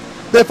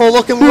 Biffle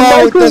looking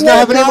low. Does not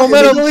have any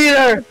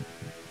momentum.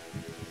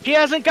 He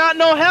hasn't got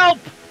no help.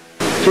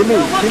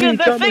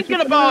 They're thinking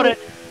about it.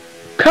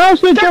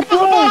 Constantly jump to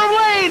the bottom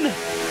lane.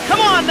 Come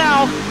on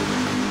now.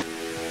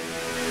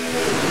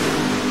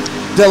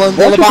 Dillon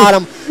on the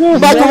bottom.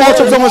 Michael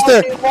Waltrip's almost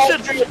there.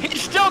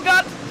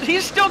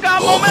 He's still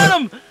got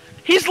momentum.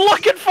 He's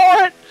looking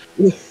for it.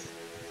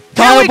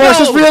 Kyle Busch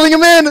is reeling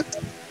him in.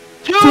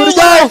 2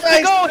 laps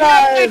to go here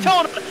at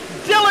Daytona.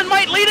 Dillon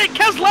might lead it.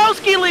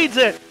 Keselowski leads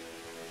it.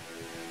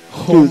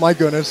 Oh my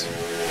goodness.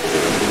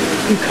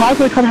 You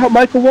constantly can't help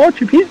Michael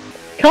Waltrip. He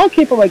can't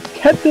keep him like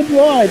kept in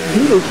line.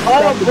 He was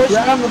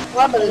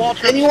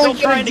Waltrip's still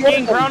trying to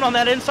gain ground on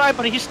that inside,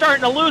 but he's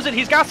starting to lose it.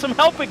 He's got some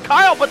help in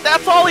Kyle, but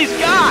that's all he's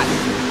got.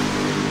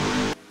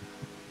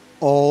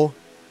 Oh.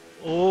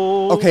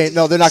 Okay,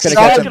 no, they're not going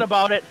to catch him. Thinking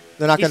about it.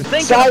 They're not going to.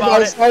 Thinking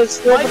about it. Michael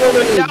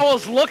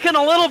McDowell's looking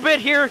a little bit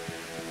here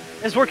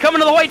as we're coming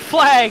to the white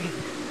flag.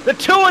 The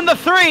 2 and the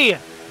 3.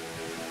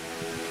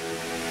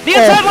 The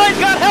inside line's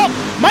got help.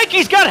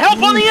 Mikey's got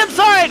help on the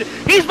inside.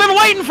 He's been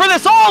waiting for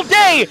this all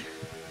day.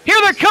 Here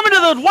they're coming to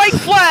the white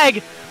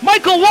flag.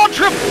 Michael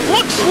Waltrip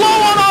looks slow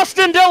on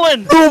Austin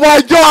Dillon. Oh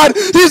my God,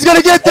 he's going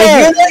to get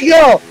there. Here they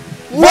go.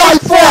 White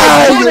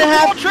flag.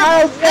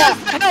 Waltrip has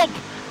the help.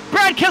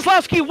 Brad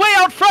Keselowski way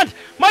out front.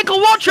 Michael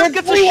Waltrip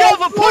gets a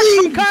shove, a push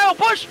from Kyle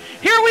Busch.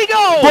 Here we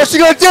go. Busch is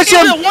going to ditch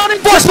him.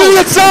 Busch to the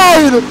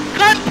inside.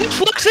 Kyle Busch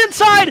looks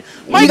inside.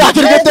 He's not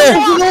going to get there.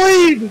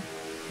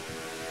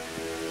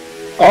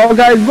 All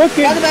guys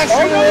looking.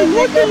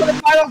 Looking for the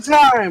final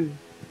time.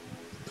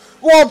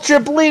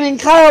 Waltrip leading,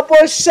 Kyle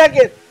Busch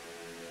second.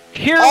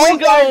 Here we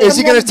go. Is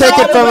he going to take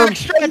it from him?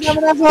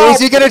 Is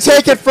he going to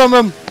take it from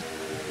him?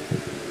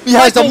 He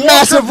has a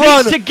massive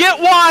run. Needs to get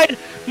wide.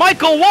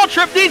 Michael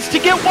Waltrip needs to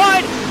get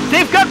wide.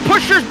 They've got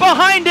pushers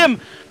behind him.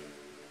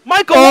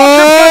 Michael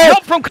Waltrip got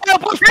help from Kyle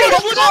Busch.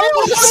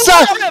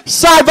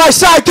 Side by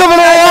side coming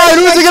on the line.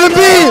 Who's it going to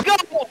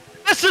be?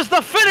 This is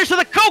the finish of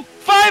the Coke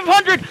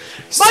 500.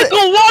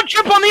 Michael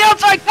Waltrip on the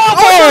outside.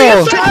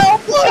 Kyle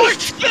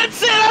Busch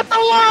gets it at the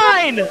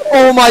line.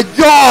 Oh my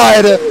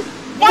God.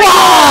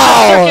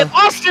 Wow. Second,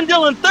 Austin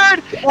Dillon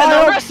third, and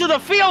the rest of the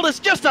field is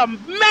just a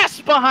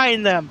mess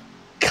behind them.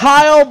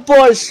 Kyle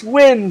Busch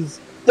wins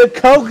the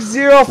Coke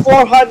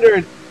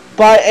 0400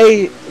 by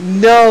a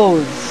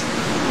nose.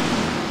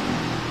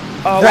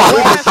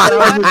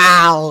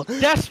 Wow.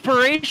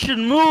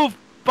 Desperation move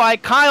by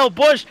Kyle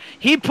Busch.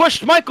 He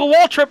pushed Michael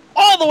Waltrip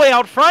all the way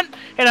out front,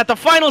 and at the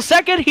final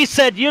second, he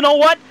said, "You know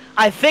what?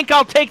 I think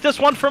I'll take this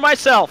one for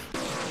myself."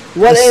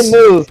 What a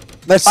move!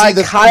 Let's see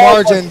the Kyle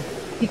margin.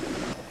 He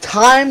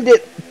timed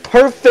it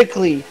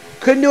perfectly.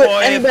 Couldn't do it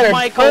any better. If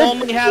Michael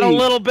only had a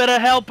little bit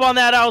of help on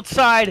that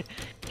outside,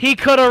 he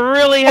could have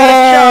really had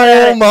a shot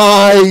at it. Oh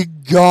my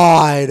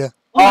God!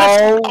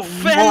 Oh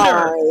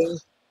fender!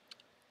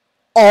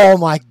 Oh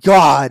my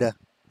God!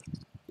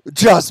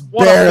 Just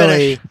What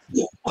barely.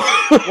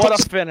 What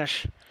a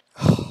finish.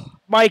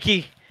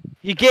 Mikey,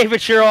 you gave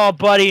it your all,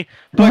 buddy.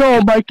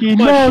 No, Mikey,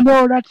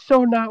 no, that's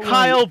so not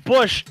Kyle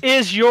Busch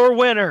is your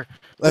winner.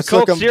 Let's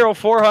Coke look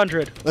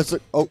 0400. Let's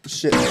look. Oh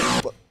shit!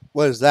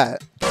 What is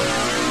that?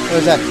 What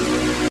is that?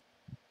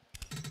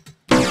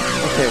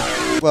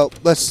 Okay. Well,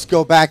 let's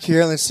go back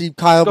here and let's see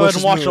Kyle Go ahead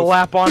Busch's and watch move. a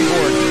lap on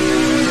board.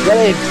 What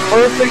a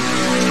perfect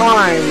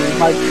time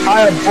by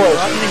Kyle Busch.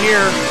 Right in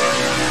here,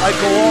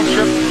 Michael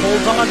Waltrip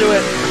holds onto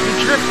it. He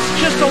drifts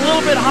just a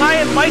little bit high,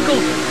 and Michael,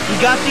 he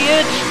got the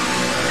edge.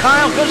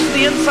 Kyle pushes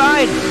the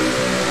inside.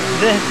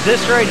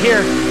 This right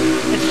here,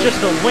 it's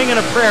just a wing and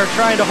a prayer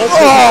trying to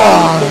hopefully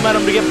get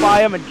momentum to get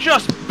by him, and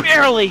just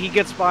barely he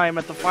gets by him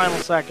at the final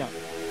second.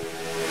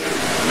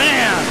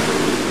 Man,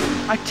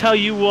 I tell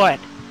you what,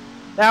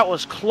 that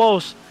was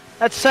close.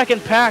 That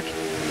second pack,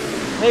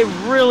 they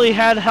really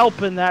had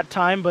help in that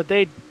time, but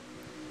they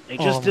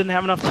just didn't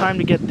have enough time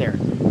to get there,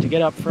 to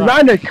get up front.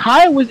 Reminder,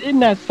 Kyle was in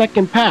that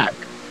second pack.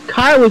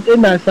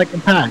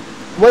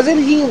 Wasn't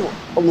he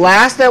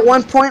last at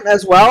one point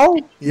as well?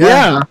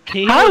 Yeah.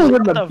 He Kyle was was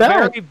at in the the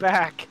back. very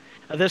back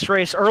of this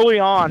race early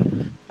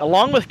on,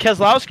 along with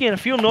Keselowski and a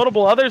few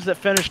notable others that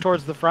finished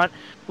towards the front.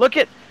 Look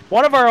at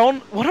one of our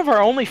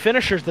only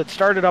finishers that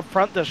started up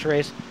front this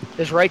race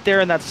is right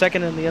there in that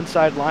second in the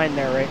inside line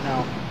there right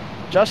now.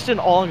 Justin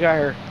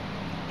Allgaier.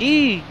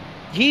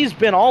 He's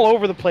been all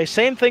over the place.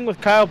 Same thing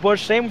with Kyle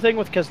Busch, same thing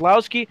with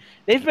Keselowski.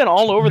 They've been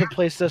all over the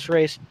place this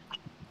race.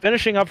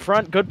 Finishing up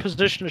front, good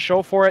position to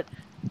show for it.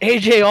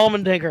 AJ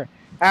Allmendinger,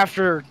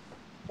 after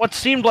what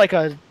seemed like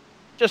a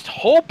just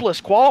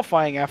hopeless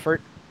qualifying effort,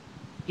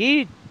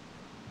 he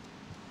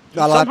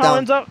somehow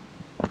ends up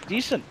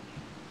decent.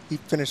 He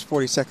finished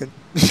 42nd.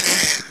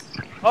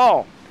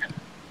 Oh,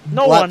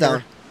 no lap wonder.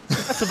 down.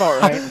 That's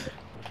about right.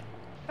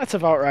 That's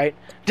about right.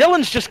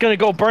 Dillon's just going to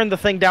go burn the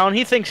thing down.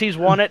 He thinks he's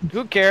won it.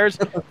 Who cares?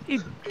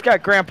 He's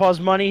got Grandpa's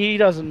money. He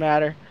doesn't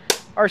matter.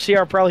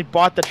 RCR probably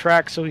bought the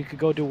track so he could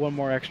go do one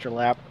more extra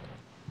lap.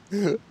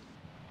 They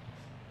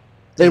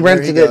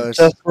rented it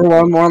just for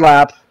one more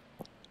lap.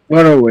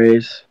 What a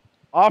waste.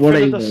 Off What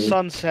into a the waste.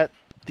 sunset.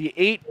 The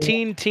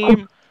 18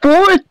 team.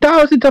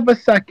 4,000th of a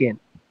second.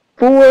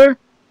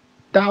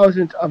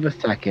 4,000th of a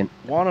second.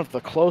 One of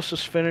the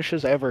closest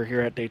finishes ever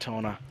here at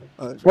Daytona.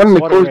 One of the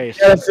What a closest. race.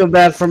 I gotta feel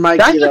bad for Mikey.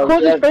 That's the though.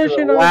 closest That's finish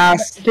in the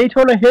last.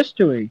 Daytona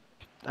history.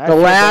 I feel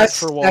bad last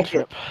for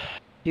second. Waltrip.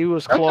 He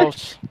was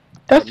close.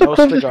 That's the No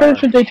closest cigar.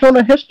 finish in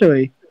Daytona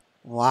history.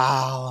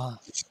 Wow.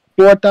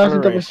 4,000th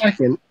of a race.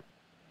 second.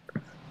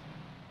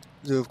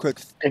 Do a quick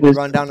It was-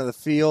 run down to the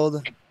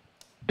field.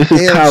 This is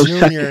Dale Kyle's Jr.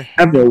 second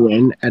ever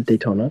win at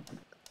Daytona.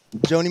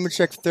 Joni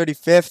Nemechek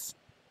 35th.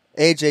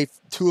 AJ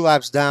 2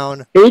 laps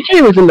down.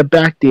 AJ was in the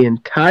back the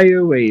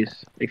entire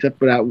race, except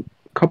for that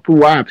couple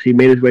laps he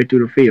made his way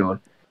through the field.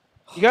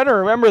 You got to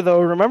remember,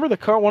 though, the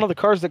car, one of the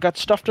cars that got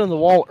stuffed into the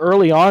wall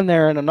early on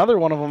there, and another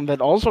one of them that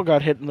also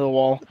got hit into the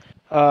wall.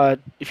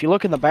 If you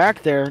look in the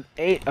back there,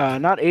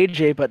 not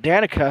AJ, but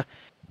Danica,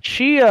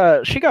 she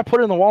got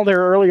put in the wall there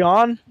early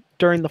on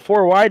during the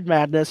 4-wide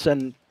madness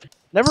and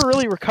never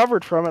really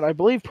recovered from it. I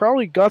believe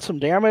probably got some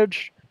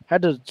damage,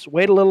 had to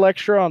wait a little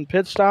extra on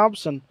pit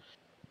stops, and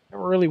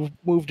never really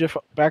moved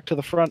back to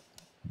the front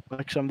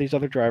like some of these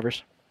other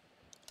drivers.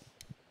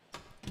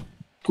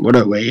 What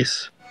a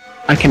race.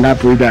 I cannot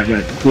believe that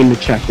went between the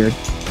checkered.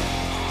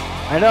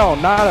 I know,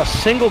 not a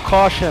single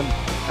caution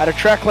at a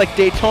track like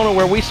Daytona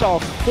where we saw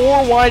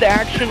 4-wide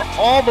action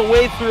all the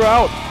way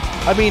throughout.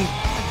 I mean,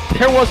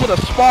 there wasn't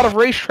a spot of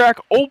racetrack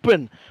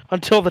open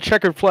until the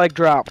checkered flag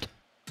dropped.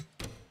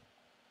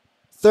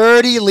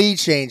 30 lead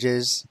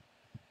changes.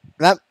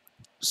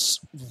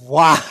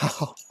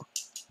 Wow.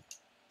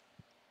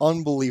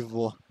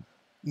 Unbelievable.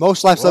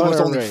 Most laps What left was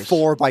a only race.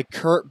 4 by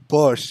Kurt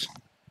Busch.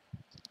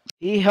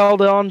 He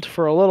held on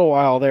for a little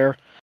while there,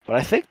 but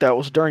I think that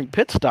was during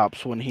pit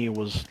stops when he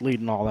was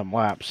leading all them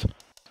laps.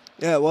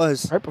 Yeah, it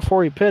was. Right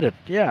before he pitted.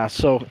 Yeah,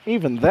 so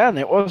even then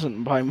it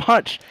wasn't by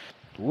much.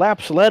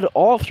 Laps led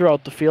all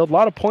throughout the field. A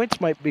lot of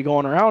points might be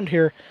going around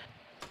here.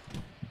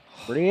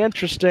 Pretty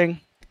interesting.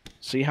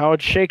 See how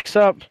it shakes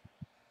up.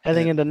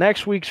 Heading into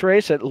next week's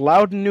race at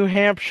Loudon, New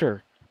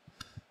Hampshire.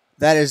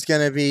 That is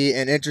going to be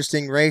an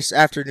interesting race.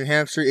 After New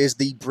Hampshire is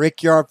the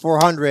Brickyard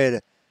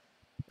 400.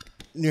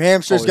 New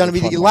Hampshire is Always going a to be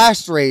fun the one.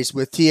 last race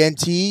with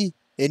TNT.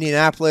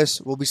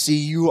 Indianapolis will be see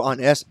you on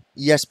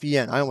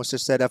ESPN. I almost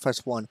just said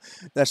FS1.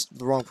 That's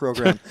the wrong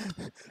program.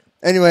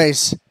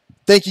 Anyways,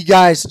 thank you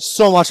guys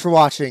so much for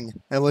watching,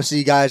 and we'll see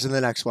you guys in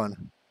the next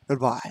one.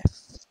 Goodbye.